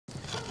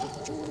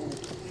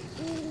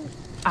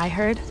I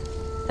heard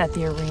that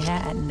the arena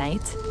at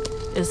night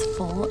is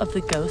full of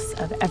the ghosts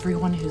of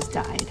everyone who's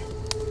died.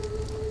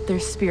 Their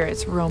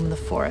spirits roam the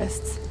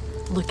forests,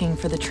 looking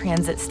for the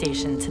transit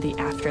station to the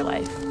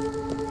afterlife.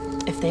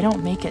 If they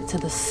don't make it to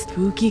the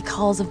spooky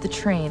calls of the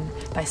train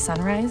by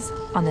sunrise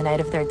on the night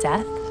of their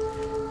death,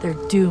 they're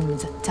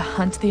doomed to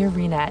hunt the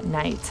arena at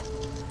night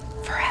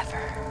forever.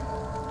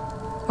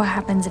 What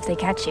happens if they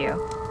catch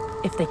you?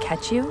 If they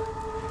catch you,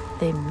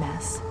 they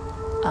mess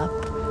up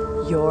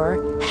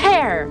your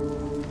hair.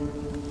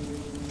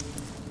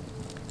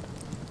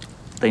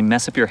 They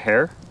mess up your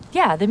hair?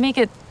 Yeah, they make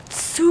it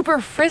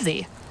super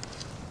frizzy.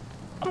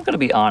 I'm gonna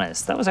be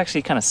honest, that was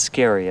actually kind of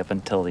scary up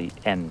until the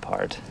end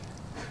part.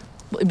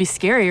 Well, it'd be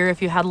scarier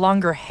if you had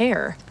longer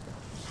hair.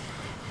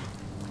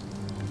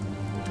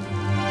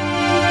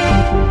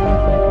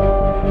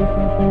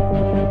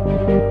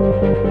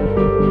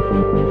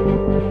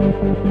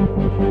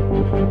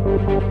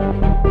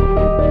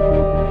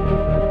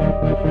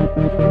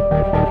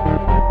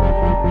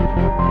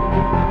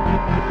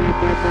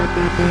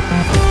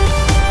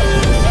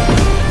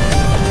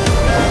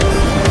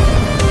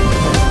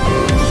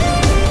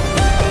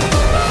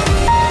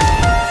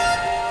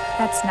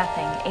 That's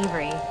nothing,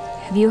 Avery.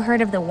 Have you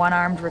heard of the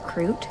one-armed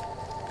recruit?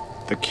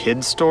 The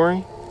kid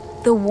story?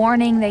 The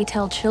warning they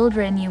tell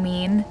children, you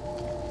mean?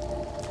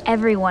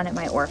 Everyone at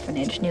my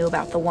orphanage knew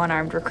about the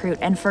one-armed recruit,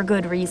 and for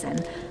good reason.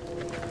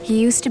 He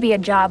used to be a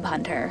job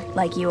hunter,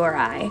 like you or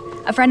I.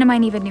 A friend of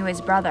mine even knew his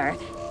brother.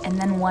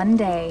 And then one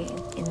day,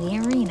 in the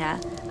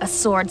arena, a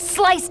sword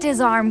sliced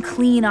his arm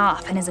clean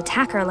off, and his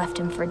attacker left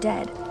him for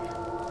dead.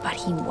 But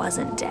he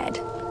wasn't dead.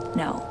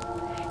 No.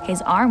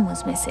 His arm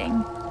was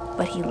missing,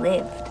 but he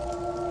lived.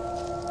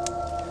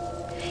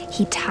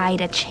 He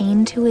tied a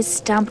chain to his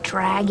stump,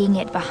 dragging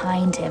it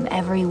behind him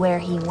everywhere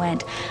he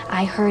went.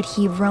 I heard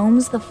he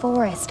roams the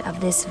forest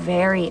of this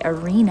very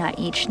arena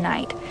each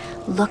night,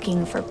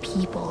 looking for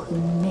people who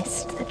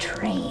missed the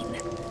train.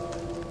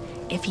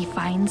 If he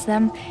finds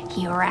them,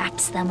 he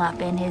wraps them up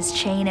in his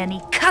chain and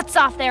he cuts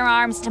off their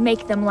arms to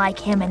make them like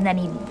him, and then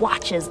he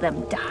watches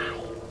them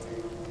die.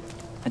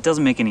 That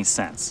doesn't make any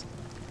sense.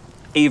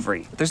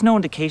 Avery, there's no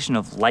indication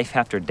of life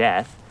after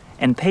death.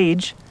 And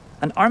Paige,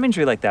 an arm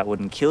injury like that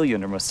wouldn't kill you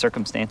under most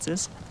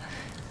circumstances.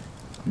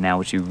 Now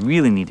what you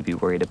really need to be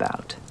worried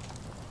about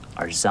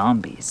are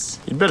zombies.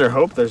 You'd better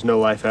hope there's no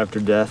life after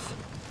death.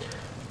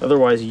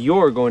 Otherwise,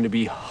 you're going to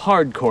be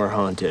hardcore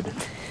haunted.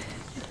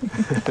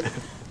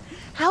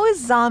 How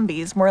is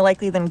zombies more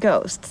likely than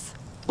ghosts?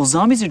 Well,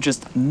 zombies are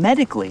just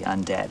medically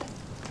undead.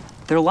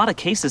 There are a lot of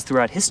cases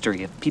throughout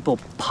history of people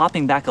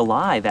popping back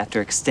alive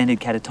after extended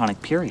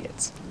catatonic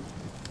periods.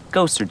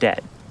 Ghosts are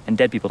dead, and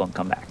dead people don't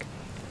come back.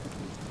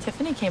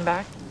 Tiffany came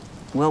back.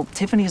 Well,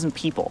 Tiffany isn't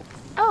people.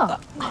 Oh.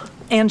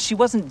 And she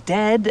wasn't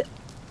dead.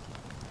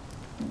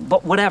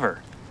 But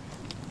whatever.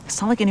 It's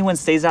not like anyone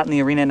stays out in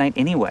the arena at night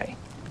anyway.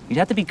 You'd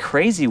have to be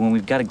crazy when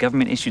we've got a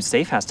government-issued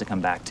safe house to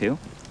come back to.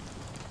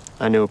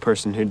 I knew a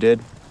person who did.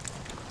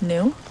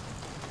 New?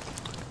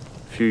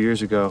 A few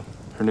years ago.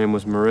 Her name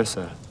was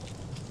Marissa.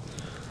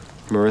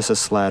 Marissa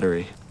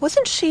Slattery.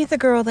 Wasn't she the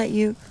girl that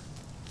you...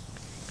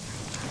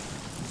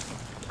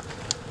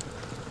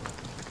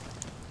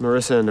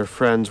 Marissa and her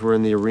friends were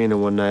in the arena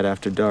one night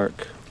after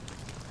dark.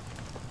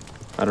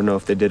 I don't know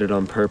if they did it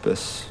on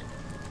purpose.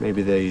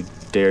 Maybe they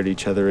dared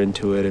each other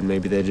into it, and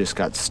maybe they just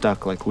got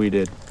stuck like we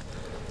did.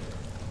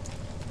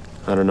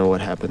 I don't know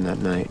what happened that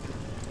night,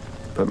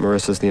 but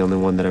Marissa's the only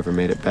one that ever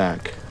made it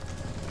back.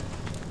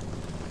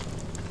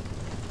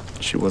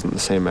 She wasn't the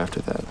same after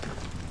that.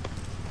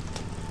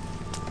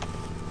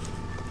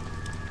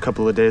 A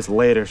couple of days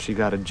later, she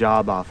got a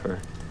job offer.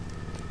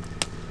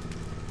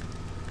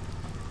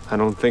 I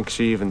don't think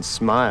she even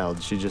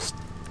smiled. She just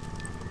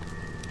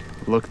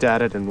looked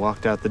at it and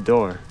walked out the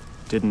door.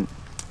 Didn't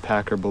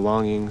pack her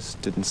belongings,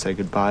 didn't say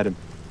goodbye to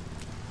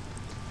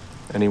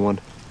anyone.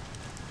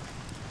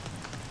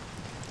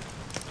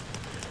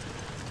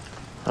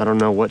 I don't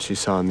know what she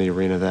saw in the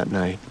arena that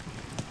night,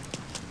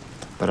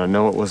 but I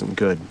know it wasn't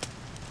good.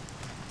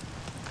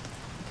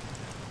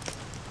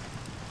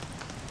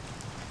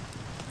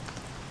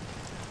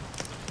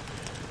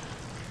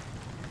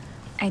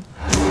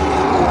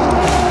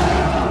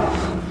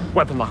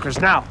 Weapon lockers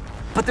now.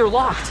 But they're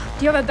locked.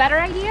 Do you have a better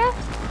idea?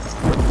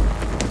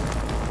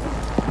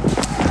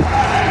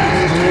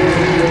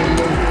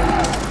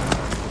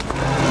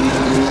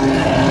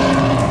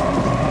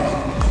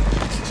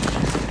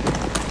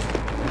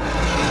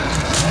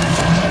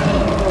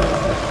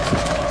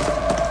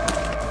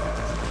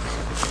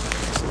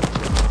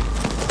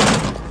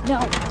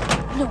 No.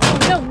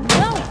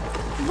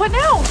 What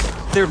now?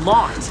 They're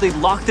locked. They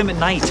lock them at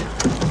night.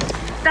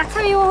 That's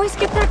how you always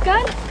get that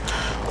gun?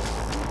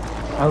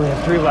 I only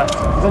have 3 left.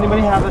 Does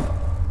anybody have it?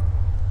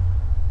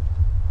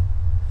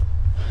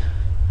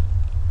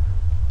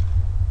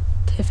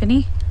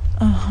 Tiffany?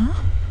 Uh-huh.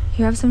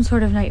 You have some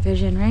sort of night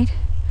vision, right?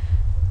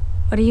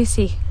 What do you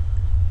see?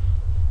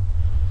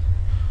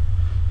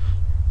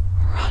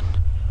 Run.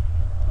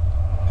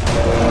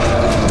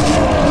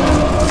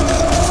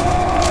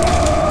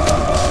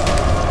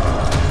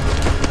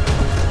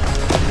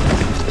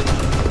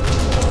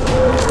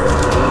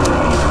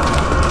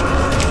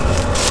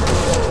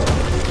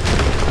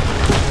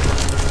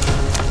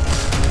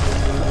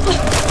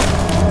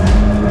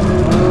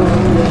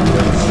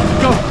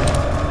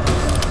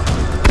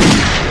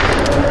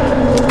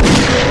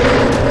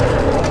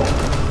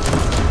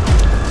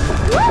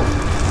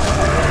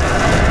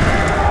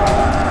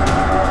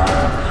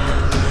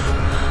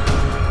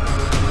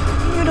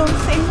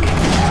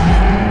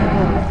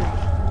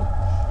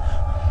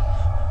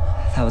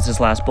 That was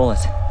his last bullet.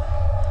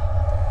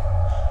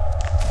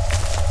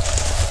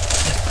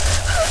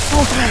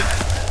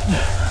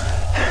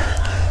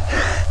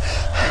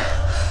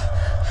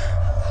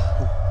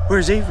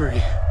 Where's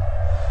Avery?